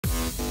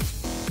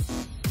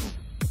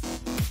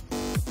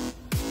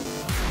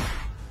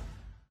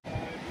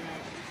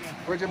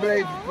Would you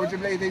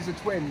believe these are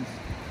twins?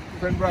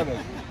 Twin brothers.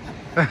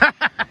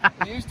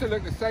 He used to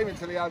look the same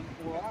until he had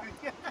what?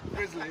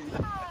 Grizzly.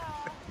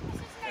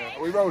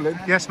 Are we rolling?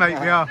 Yes, mate,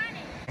 we are.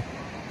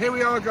 Here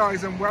we are,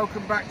 guys, and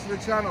welcome back to the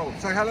channel.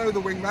 Say hello,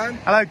 the wingman.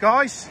 Hello,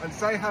 guys. And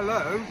say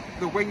hello,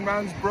 the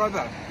wingman's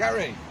brother,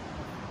 Gary.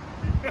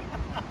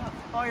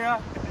 Oh,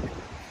 yeah.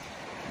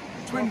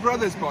 Twin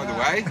brothers, by the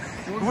way.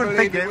 You wouldn't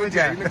think it, would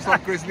you? He looks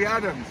like Grizzly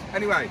Adams.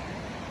 Anyway,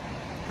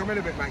 come in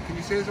a bit, mate. Can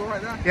you see us all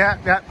right there? Yeah,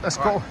 that's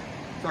cool. Right.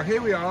 So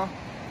here we are,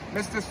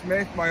 Mr.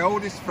 Smith, my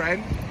oldest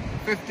friend,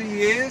 50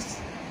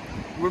 years.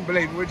 You wouldn't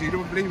believe it, would you? You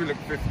don't believe he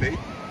looked 50.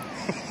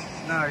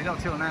 No,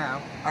 not till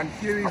now. And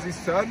Hughie's his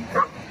son.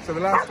 So the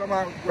last time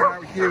I went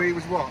out with Hughie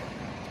was what?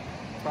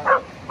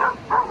 About, I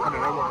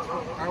don't know, what?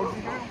 How old are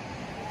you now?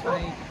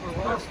 20. Well,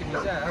 what else can you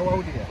say? How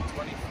old are you?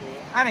 24.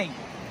 Annie.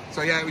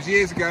 So yeah, it was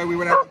years ago. We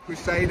went out to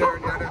Crusader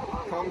and had a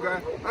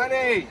conga.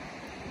 Annie!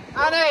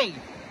 Annie!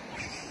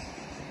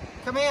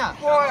 Come here.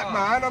 Quiet,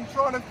 man. I'm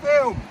trying to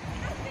film.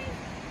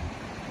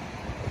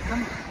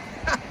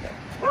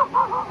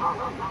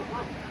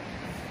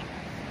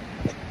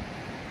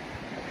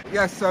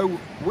 Yes, so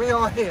we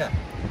are here.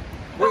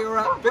 We are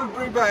at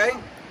Bigbury Bay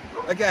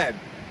again,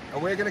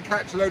 and we're going to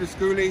catch a load of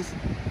schoolies.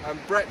 And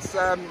Brett's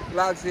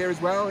lads here as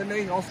well, isn't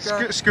he?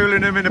 Oscar.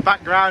 Schooling them in the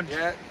background.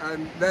 Yeah,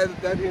 and they're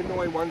the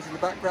annoying ones in the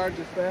background,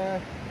 just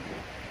there.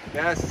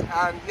 Yes,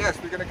 and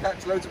yes, we're going to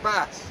catch loads of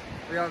bass.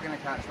 We are going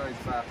to catch loads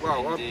of bass.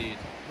 Well, indeed.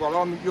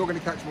 You're going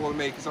to catch more than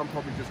me because I'm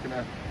probably just going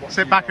to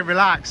sit back and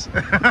relax.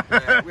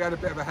 Yeah, we had a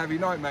bit of a heavy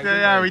night, mate.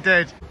 Yeah, we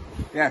did.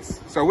 Yes,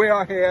 so we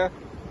are here.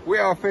 We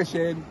are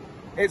fishing.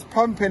 It's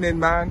pumping in,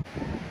 man.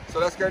 So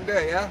let's go and do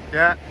it, yeah?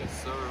 Yeah.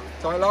 Yes, sir.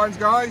 Tight lines,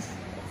 guys.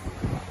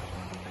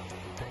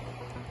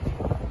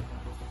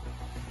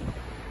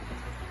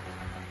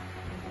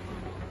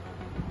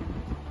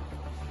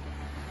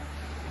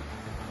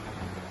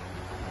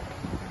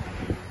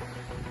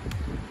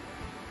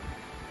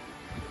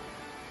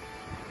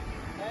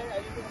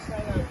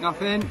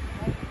 Nothing. It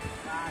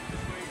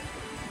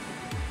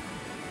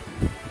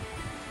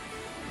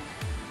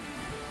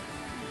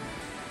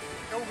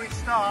normally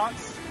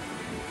starts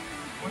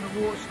when the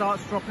water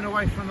starts dropping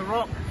away from the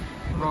rock,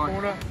 from the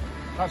corner.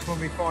 That's when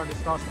we find it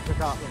starts to pick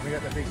up, when we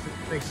get the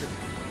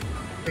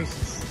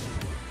decent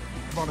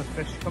modern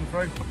fish come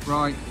through.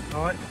 Right.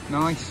 All right.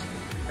 Nice.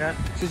 Yeah.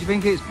 So do you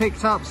think it's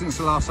picked up since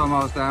the last time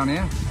I was down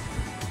here?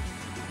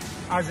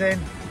 As in?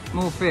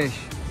 More fish?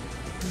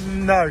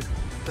 No.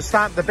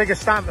 The bigger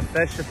stamper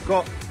fish have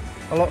got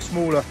a lot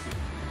smaller.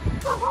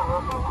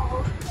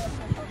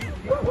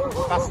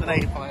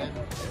 Fascinated by it.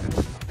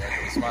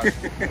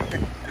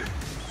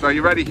 So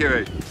you ready,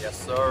 Hughie?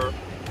 Yes, sir.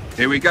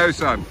 Here we go,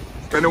 son.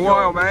 It's been a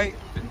while, mate.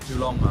 Been too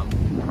long, man.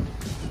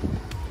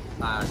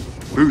 And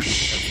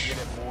Boosh. get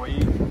it, boy.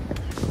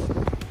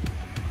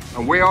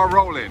 And we are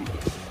rolling.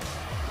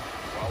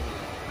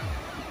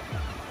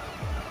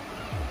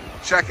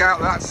 Check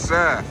out that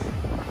surf.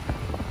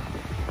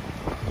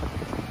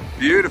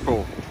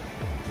 Beautiful.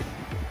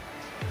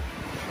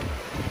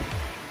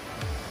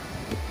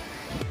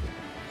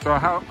 So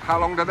how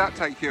long did that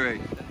take, Hughie?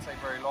 Didn't take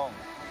very long.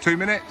 2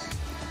 minutes?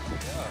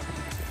 Yeah.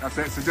 That's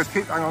it. So just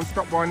hang on,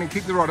 stop winding,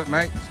 keep the rod up,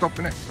 mate.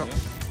 Stopping it, stop. Yeah.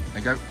 There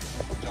you go.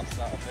 Adjust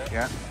that a bit.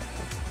 Yeah.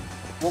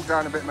 Walk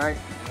down a bit, mate.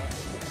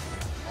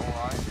 Yeah.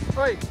 Alright.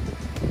 Straight.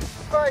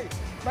 Straight.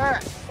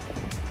 Matt.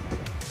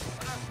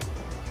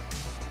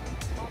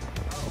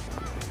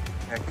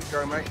 Yeah, keep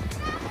going, mate.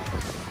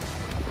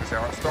 So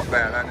I'll stop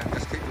there then and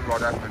just keep the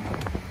rod open.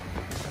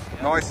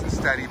 Yeah. Nice and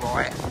steady,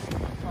 boy.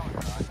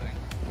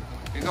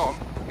 He's on.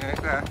 Yeah, he's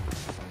there.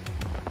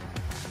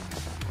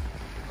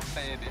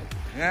 Baby.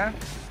 Yeah?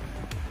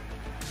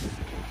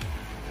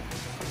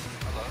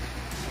 Hello.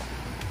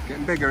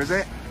 Getting bigger, is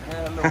it?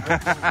 Yeah, a little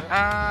bit.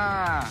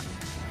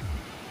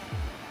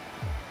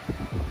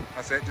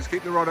 That's it. Just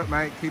keep the rod up,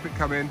 mate. Keep it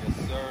coming.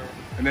 Yes, sir.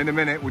 And in a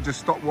minute, we'll just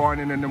stop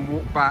winding and then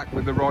walk back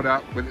with the rod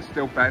up with it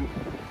still bent.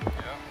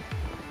 Yeah.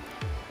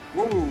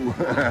 Woo!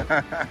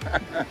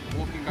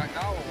 Walking back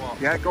now or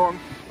what? Yeah, go on.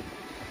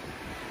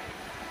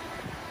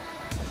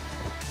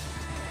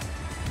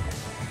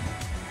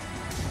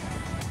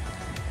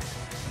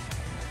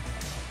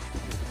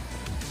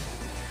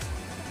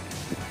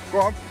 Go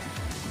on.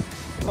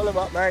 Pull him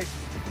up, mate.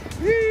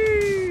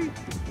 Whee!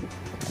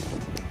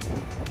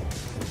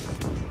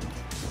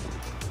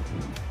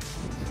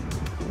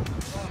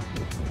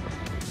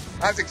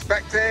 As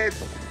expected.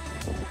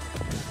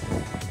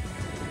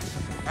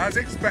 As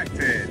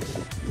expected.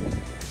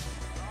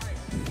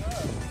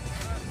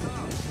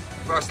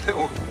 First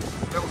little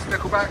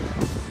stickleback.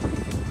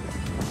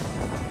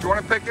 Do you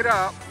want to pick it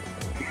up?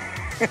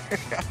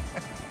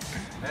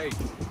 Hey.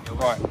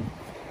 Right.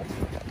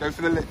 Go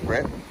for the lip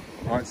grip.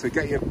 Right, so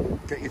get your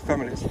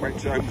thumb in it. Wait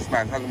till it opens its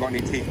mouth. It hasn't got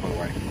any teeth, by the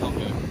way.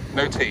 Okay.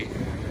 No teeth.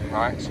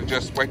 Right, so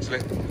just wait till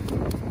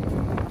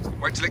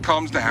it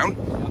calms down,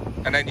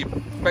 and then you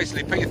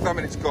basically put your thumb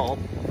in its gob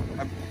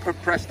and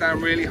press down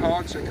really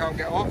hard so it can't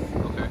get off.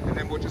 Okay. And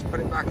then we'll just put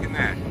it back in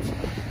there.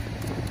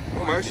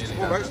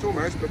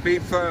 Almost, but be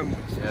firm,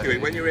 Hughie.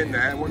 When you're in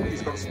there,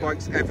 he's got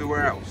spikes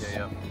everywhere else.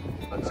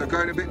 So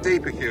going a bit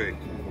deeper, Hughie.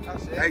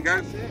 That's it. There you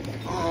go.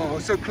 Oh,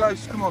 so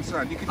close. Come on,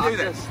 son. You can do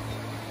this.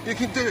 You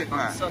can do it,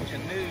 man. I'm such a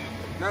noob.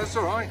 No, it's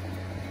all right.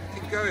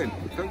 Keep going.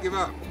 Don't give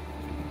up.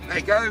 There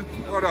you go.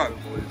 Well done.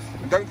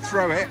 And don't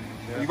throw it.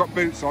 You've got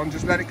boots on.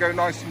 Just let it go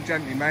nice and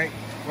gently, mate.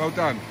 Well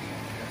done.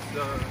 Yes,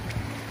 sir.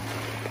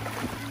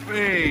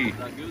 3. Is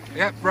that good?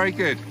 Yep, very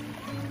good.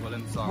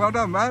 Well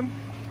done, man.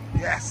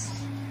 Yes.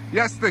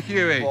 Yes, the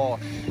Hughie.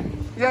 Bosh.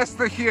 Yes,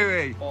 the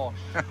Hughie. Bosh.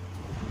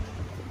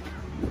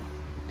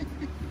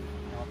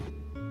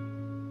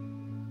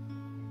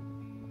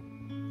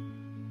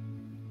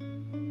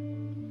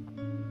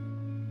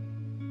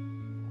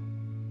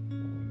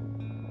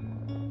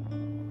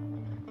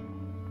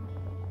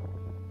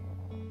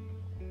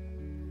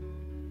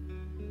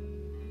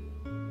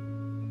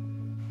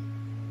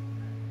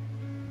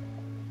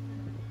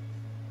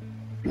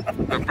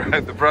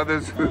 The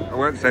brothers, I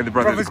won't say the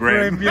brothers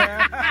Grimm.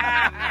 Yeah.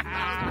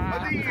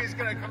 I knew he was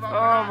going to come up.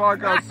 Oh my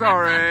God,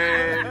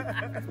 sorry.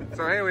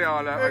 So here we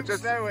are, look.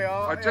 There we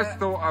are. I just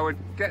thought I would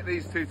get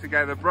these two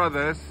together,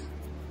 brothers,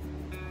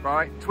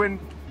 right?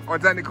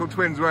 Identical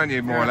twins, weren't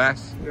you, more or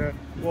less? Yeah,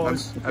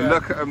 was. And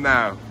look at them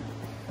now.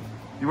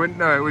 You wouldn't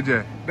know it, would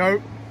you?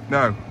 No.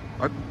 No.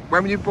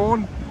 When were you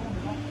born?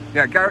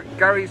 Yeah,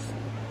 Gary's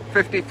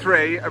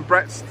 53 and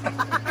Brett's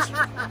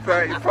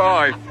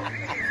 35.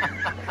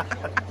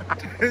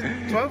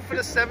 12th for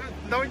the 7th,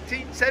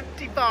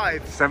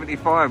 1975.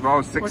 75, I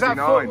was 69.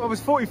 I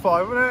was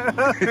 45, wasn't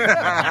it?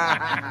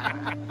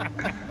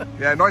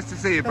 Yeah, nice to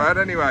see you, bud,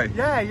 anyway.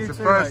 Yeah, you It's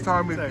too, the first mate.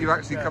 time You too. you've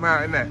actually come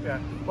out, isn't it? Yeah.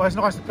 Well, it's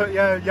nice to put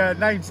your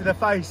name to the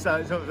face,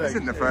 that sort of thing. This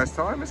isn't the first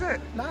time, is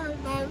it? No,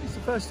 it's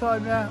the first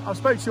time, yeah. I've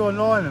spoke to you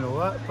online and all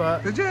that,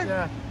 but... Did you?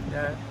 Yeah.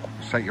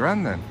 Shake your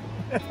hand then.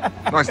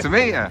 Nice to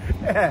meet you.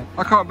 Yeah.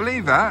 I can't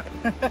believe that.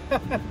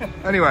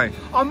 Anyway.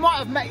 I might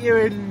have met you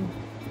in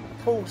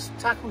Paul's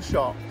tackle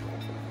shop.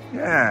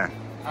 Yeah.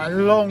 A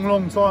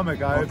long time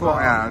ago. I thought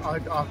I had.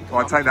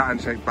 I'll take that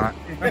handshake back.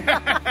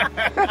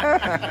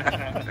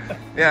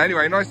 Yeah,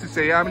 anyway, nice to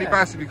see you. How many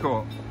bass have you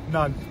caught?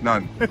 None.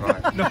 None.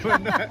 Right. Not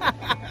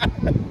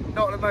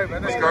at the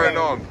moment. What's going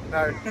on?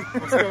 No.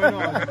 What's going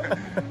on?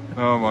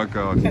 Oh my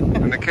God.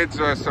 And the kids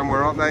are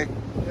somewhere, aren't they?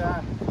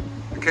 Yeah.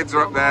 The kids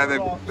are up there.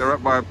 They're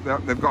up by.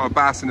 They've got a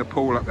bass in a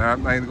pool up there,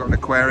 haven't they? They've got an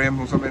aquarium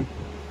or something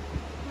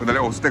with a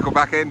little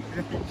stickleback in.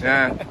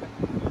 Yeah.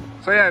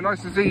 So yeah,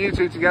 nice to see you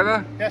two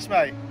together. Yes,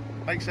 mate.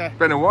 Makes a...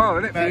 Been a while,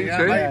 isn't it, for you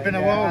two? Mate, been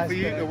a while for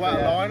you to wet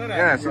a line, hasn't it?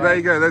 Yeah, so there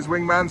you go. There's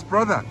Wingman's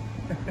brother.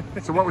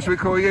 So what should we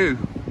call you?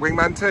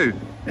 Wingman 2?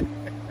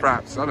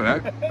 Perhaps, I don't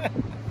know.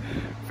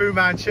 Fu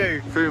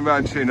Manchu. Fu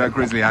Manchu, no,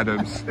 Grizzly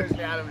Adams.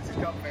 Grizzly Adams has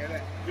got me,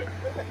 innit?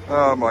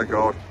 Oh my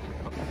God.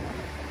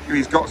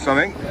 Hughie's got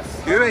something.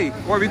 Yes. Hughie,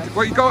 what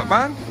you got,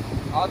 man?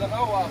 I don't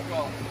know what I've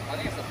got. I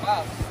think it's a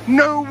bass.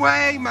 No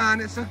way, man.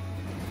 It's a...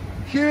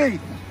 Hughie,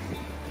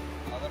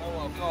 I don't know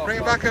what I've got. bring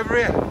it back over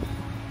here.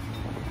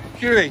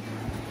 Hughie,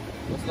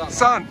 What's that?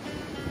 son,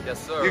 Yes,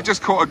 sir. you've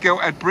just caught a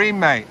Gilthead Bream,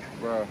 mate.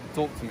 Bro,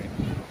 talk to me.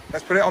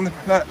 Let's put it on the...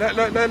 Look.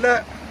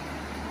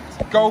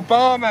 Gold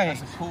bar, mate.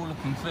 It's a cool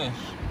looking fish.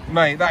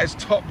 Mate, that is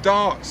top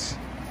darts.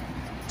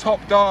 Top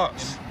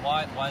darts.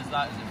 Why is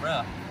that? Is it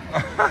rare?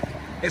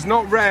 It's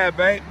not rare,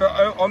 mate, but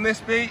on this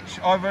beach,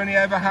 I've only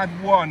ever had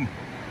one.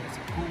 It's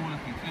a cool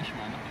looking fish,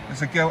 man.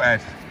 It's a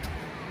Gilthead.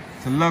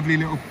 It's a lovely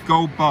little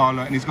gold bar,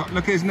 look, and he's got...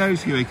 Look at his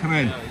nose, Hughie, come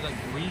in. Yeah, he's like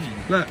green.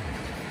 Look.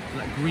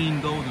 Like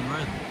green, gold and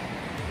red.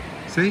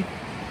 See?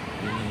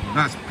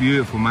 That's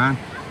beautiful, man.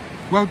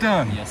 Well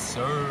done. Yes,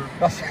 sir.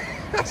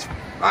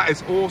 That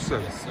is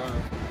awesome. Yes, sir.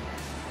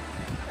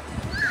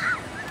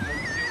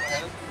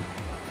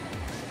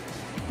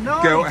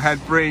 Nice. Gilthead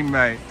Bream,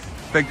 mate.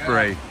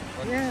 Bigbury.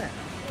 Yeah.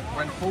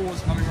 When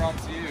Paul's coming round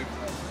to you.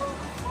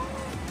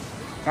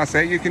 That's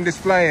it, you can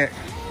display it.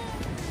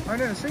 I've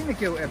never seen a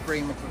Gilthead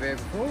Bream up of here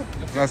before.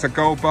 That's a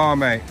gold bar,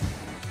 mate.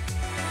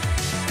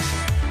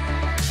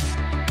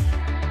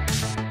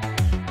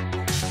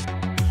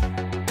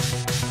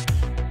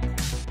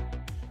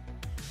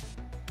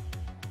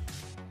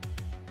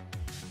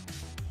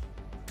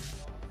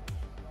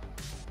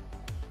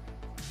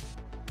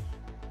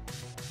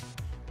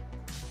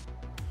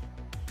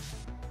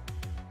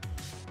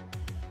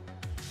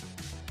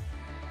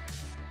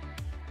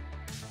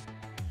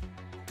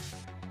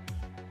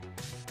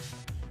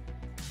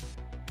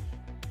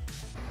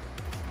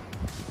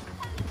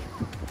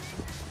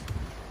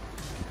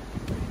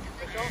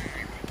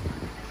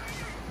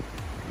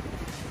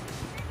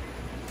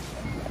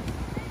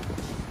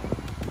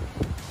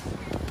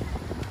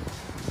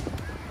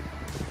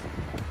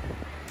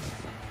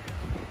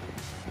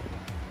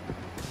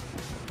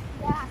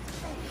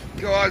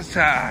 Go on,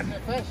 son.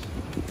 Fish.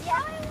 Yeah, I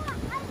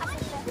want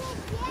to fish,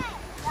 yeah.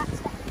 That's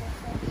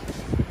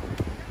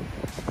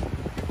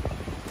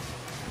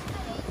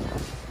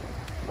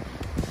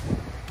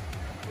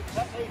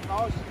definitely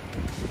fish.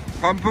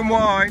 Pump and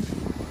wine.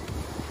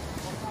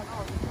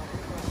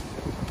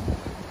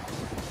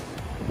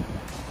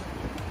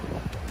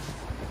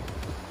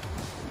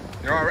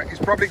 You alright? He's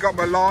probably got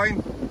my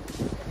line.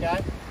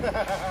 Okay.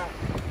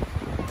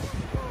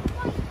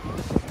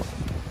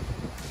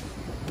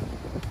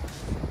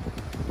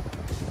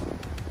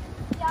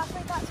 Yeah, I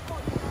think that's cool.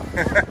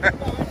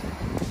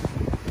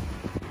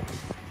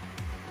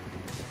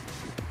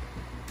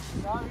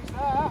 No, he's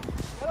there.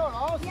 Get on,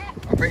 Oz. Yeah,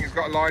 I think he's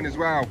got a line as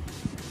well.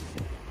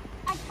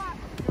 I can't.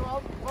 Come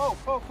on. Pull,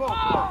 pull, pull.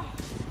 I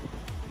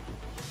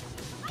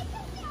can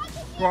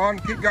see. Go on,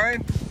 keep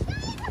going.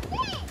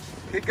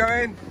 Keep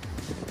going.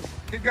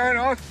 Keep going,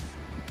 Oz.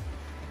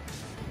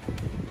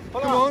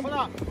 Pull Come up, on. pull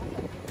up.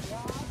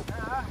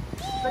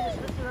 Biggest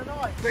fish of the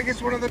night.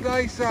 Biggest one of the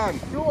day, son.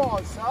 Go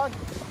on, son.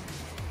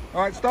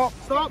 Alright, stop.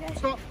 Stop,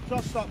 stop,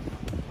 stop, stop.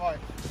 Right,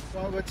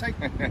 so we'll take.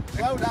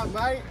 Well done,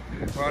 mate.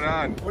 Well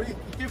done. What do you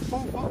give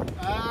full pop?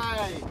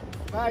 Hey,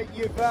 mate,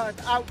 you've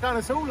outdone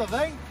us all, I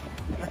think.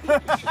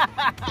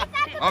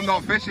 I'm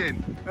not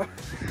fishing.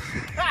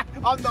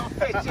 I'm not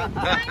fishing.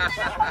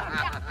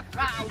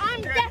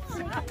 I'm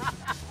definitely.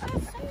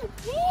 That's so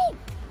big.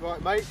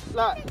 Right, mate,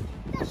 look.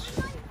 That's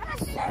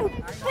so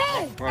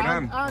big. Well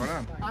done. Well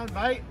done. And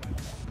mate,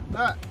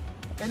 look,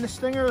 in the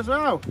stinger as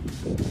well.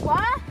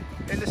 What?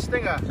 In the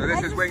stinger. So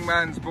this is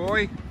Wingman's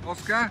boy,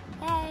 Oscar.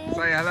 Hey.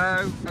 Say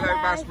hello. Hello, Hello.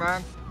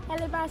 Bassman.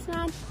 Hello,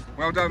 Bassman.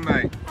 Well done,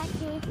 mate.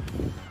 Thank you.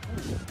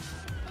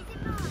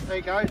 There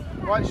you go.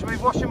 Right, shall we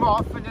wash him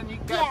off and then you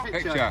can get Yeah. a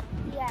picture? Picture.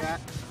 Yeah.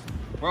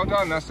 Well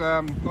done. That's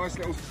nice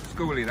little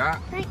schoolie,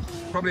 that. Thank you.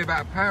 Probably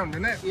about £1,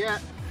 isn't it? Yeah.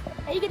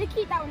 Are you going to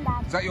keep that one,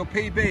 Dad? Is that your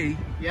PB?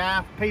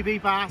 Yeah,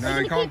 PB bass. No,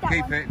 you you gonna can't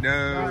keep keep that it.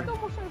 No. Go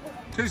wash over there.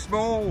 Too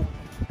small.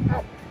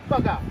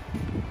 Bugger.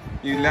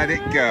 You let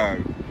it go.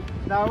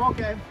 No,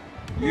 okay.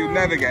 You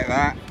never get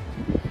that.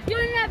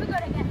 You're never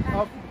going to get that.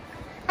 Oh,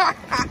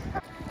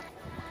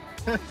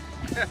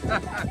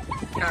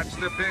 Catch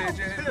the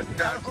pigeon.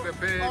 Catch the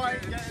I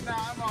ain't pigeon. getting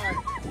that, am I?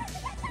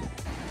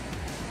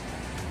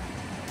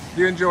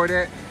 You enjoyed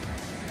it?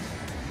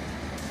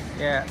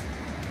 Yeah.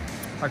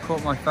 I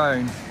caught my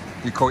phone.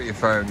 You caught your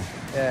phone.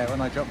 Yeah,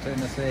 when I dropped it in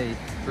the sea.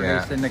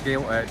 Releasing the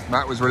Gilthead.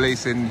 Matt was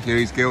releasing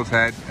Hughie's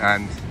Gilthead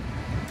and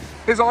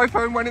his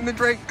iPhone went in the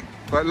drink.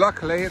 But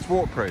luckily it's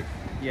waterproof.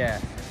 Yeah.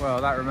 Well,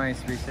 that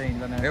remains to be seen,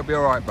 doesn't it? It'll be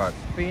alright, bud.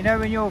 But you know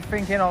when you're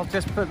thinking, I'll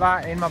just put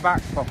that in my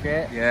back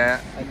pocket Yeah,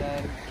 and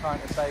then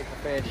trying to save the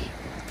fish.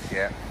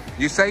 yeah.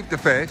 You saved the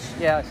fish.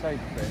 Yeah, I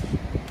saved the fish.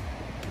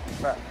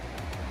 But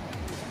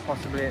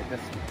possibly at the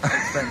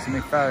expense of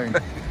my phone.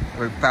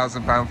 With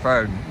 £1,000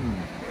 phone.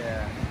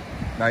 Yeah.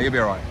 No, you'll be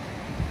alright.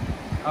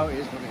 Oh, it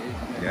is what it is,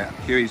 isn't it? Yeah,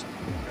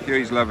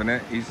 Hughie's loving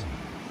it. He's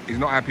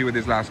not happy with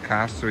his last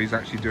cast, so he's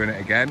actually doing it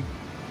again.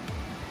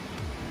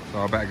 So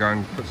I better go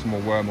and put some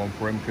more worm on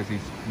for him because he's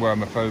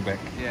wormophobic.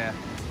 Yeah.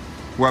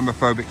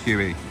 Wormophobic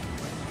Hughie.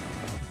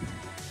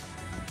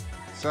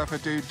 Surfer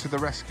dude to the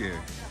rescue.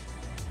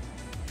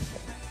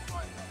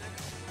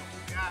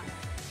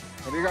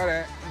 Have you got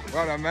it?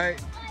 Well done, mate.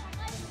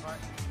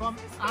 Bum,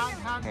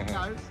 hand, no,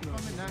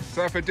 bum in there.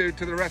 Surfer dude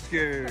to the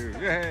rescue.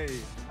 Yay.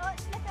 Oh,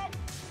 it's slipping.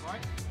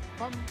 Right,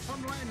 bum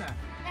right in there.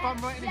 Bum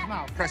right in his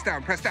mouth. Press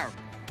down, press down.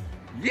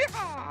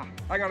 Yeah!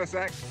 Hang on a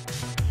sec.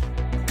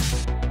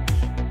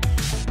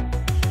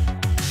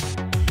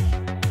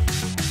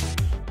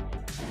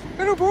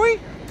 Hello, boy.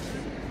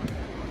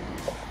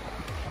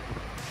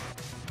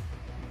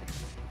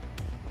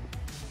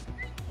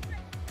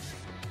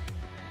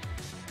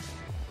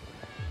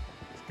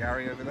 It's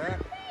Gary over there.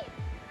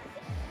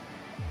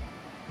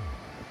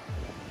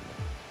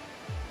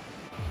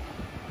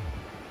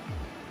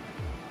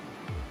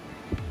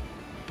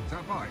 Is that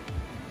a bite?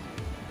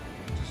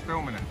 Just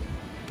filming it.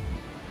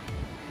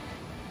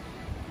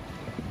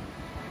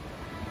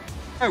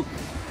 Oh!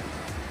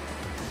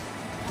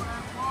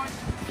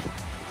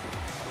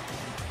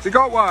 Has he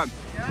got one?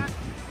 Yeah.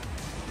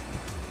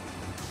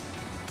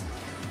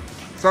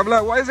 Let's have a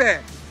look. What is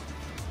it?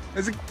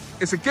 It's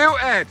a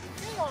Gilthead.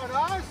 Hang on,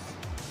 Oz.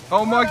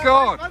 Oh my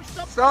God! No,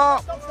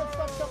 Stop! Stop.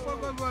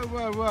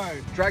 Whoa.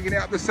 Dragging it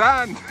up the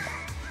sand.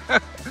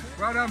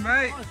 Well done,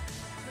 mate.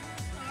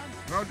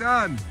 Well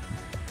done.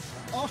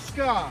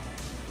 Oscar.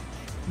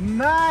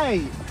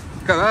 Mate.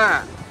 Look at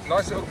that.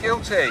 Nice little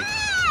guilty.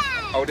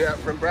 Hold it up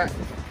for him, Brett.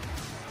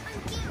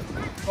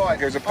 Right.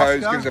 Give us a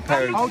pose, Oscar. give us a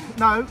pose.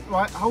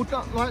 Hold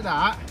up like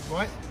that.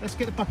 Right, let's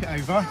get the bucket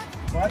over.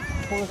 Right,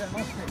 before we get a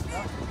nice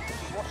picture.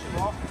 Wash him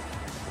off.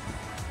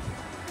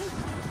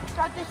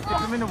 Drag this Put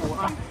them in the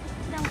water.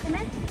 Dunk him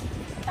in.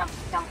 Dunk.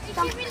 If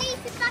you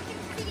release it back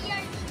into the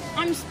ocean.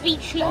 I'm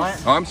speechless.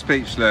 Right. I'm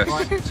speechless.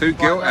 Right. Two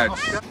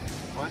Giltheads.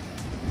 Right,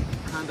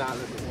 hand out a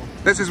little bit more.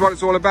 This is what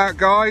it's all about,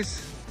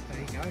 guys.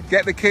 There you go.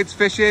 Get the kids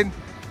fishing.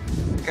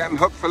 Get them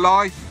hooked for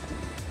life.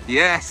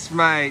 Yes,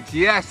 mate.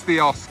 Yes, the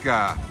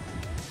Oscar.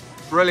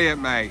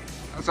 Brilliant, mate.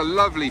 That's a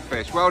lovely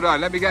fish. Well done.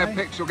 Let me get a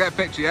picture. Get a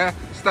picture, yeah?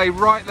 Stay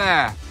right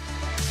there.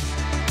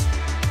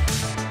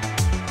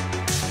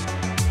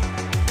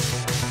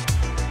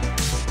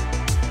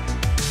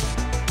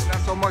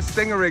 That's on my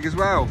stinger rig as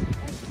well,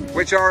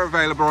 which are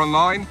available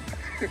online.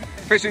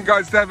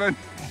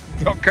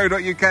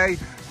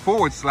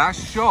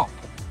 fishingguidesdevon.co.uk/shop.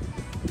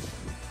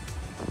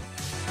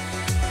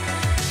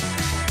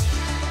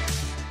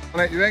 On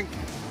it, you think?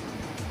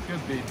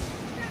 Could be.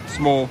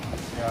 Small.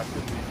 Yeah,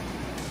 could be.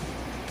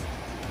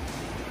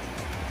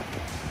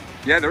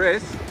 Yeah, there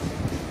is.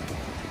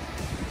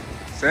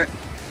 That's it.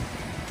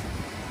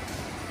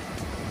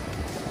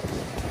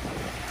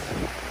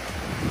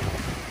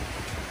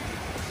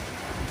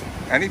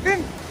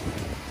 Anything?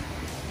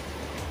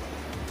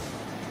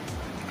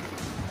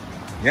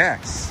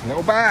 Yes,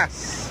 little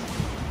bass.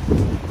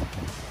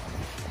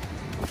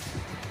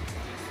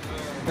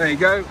 There you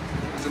go.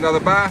 There's another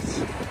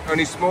bass,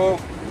 only small.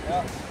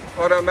 Yeah.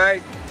 Well done,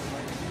 mate.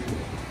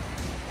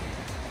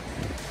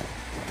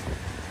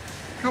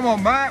 Come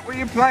on, Matt, what are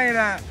you playing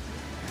at?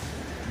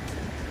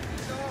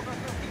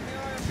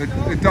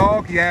 The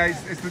dog, yeah,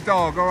 it's the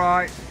dog, all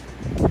right.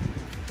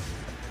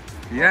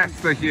 Yes,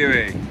 the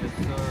Hughie. Yes,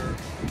 sir.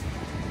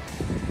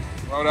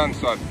 Well done,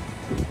 son.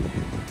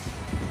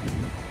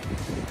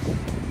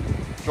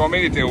 Do you want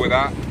me to deal with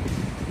that?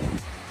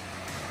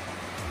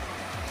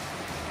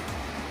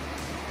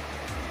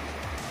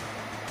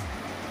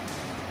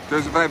 Do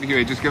us a favour,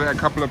 Hughie, just give it a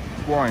couple of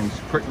winds,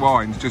 quick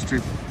winds, just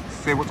to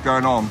see what's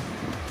going on.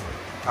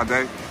 I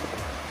do.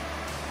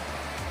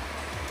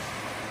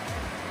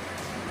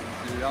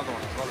 The other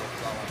one as well,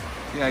 that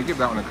one. Yeah, give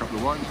that one a couple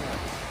of winds. Yeah.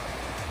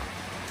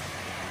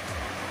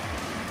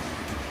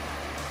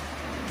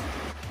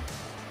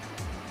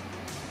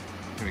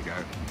 Here we go.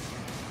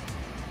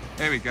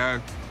 Here we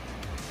go.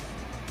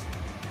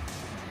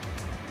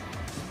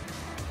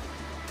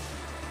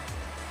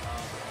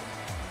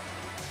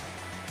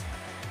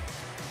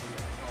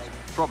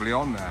 Probably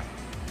on there.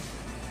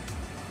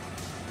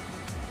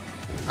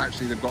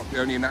 Actually, they've got the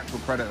only natural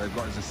predator they've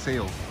got is a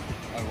seal.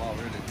 Oh wow,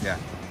 really? Yeah.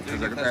 So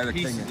They're the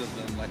king.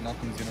 of them, like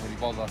nothing's gonna really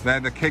bother. They're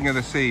the king of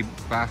the sea,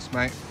 bass,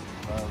 mate.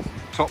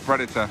 Top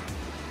predator.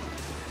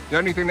 The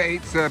only thing that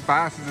eats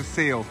bass is a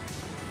seal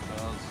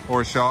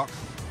or a shark.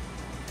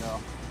 Yeah.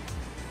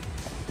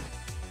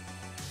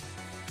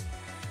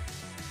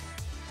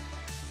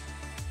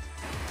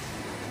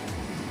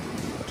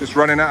 Just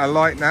running out of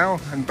light now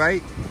and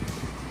bait.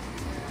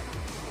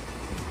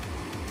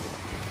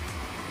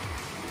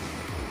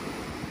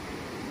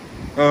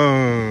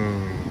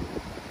 Oh.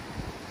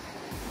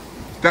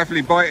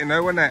 Definitely biting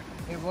though, wasn't it?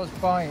 It was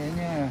biting,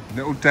 yeah.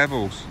 Little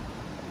devils.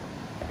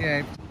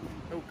 Yeah.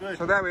 All good.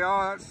 So there we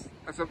are.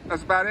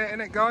 That's about it,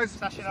 isn't it, guys?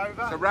 Sashing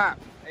over. It's a wrap.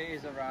 It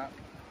is a wrap.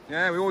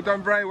 Yeah, we've all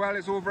done very well.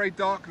 It's all very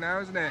dark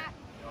now, isn't it?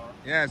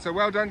 Yeah, so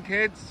well done,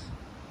 kids.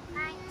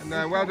 Thanks.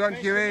 And well done,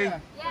 Hughie.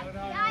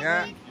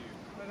 Yeah.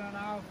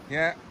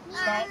 Yeah.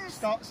 Yeah.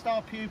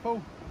 Star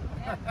pupil.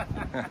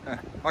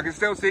 I can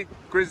still see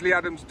Grizzly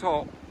Adam's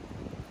top.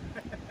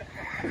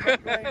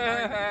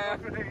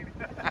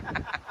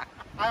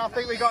 I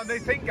think we got a new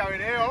thing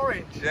going here,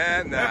 orange.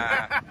 Yeah,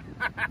 nah.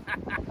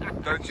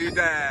 Don't you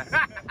dare.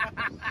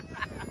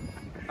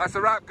 That's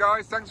a wrap,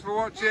 guys. Thanks for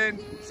watching.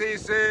 See you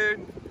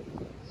soon.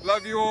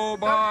 Love you all.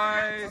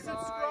 Bye.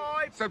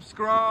 Subscribe.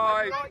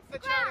 Subscribe. Like the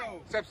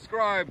channel.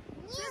 Subscribe.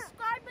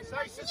 Subscribe and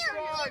like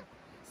Subscribe.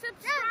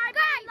 Subscribe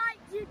and like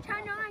the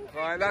channel.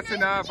 Right, that's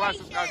enough. That's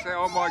it.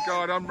 Oh my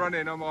God, I'm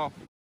running. I'm off.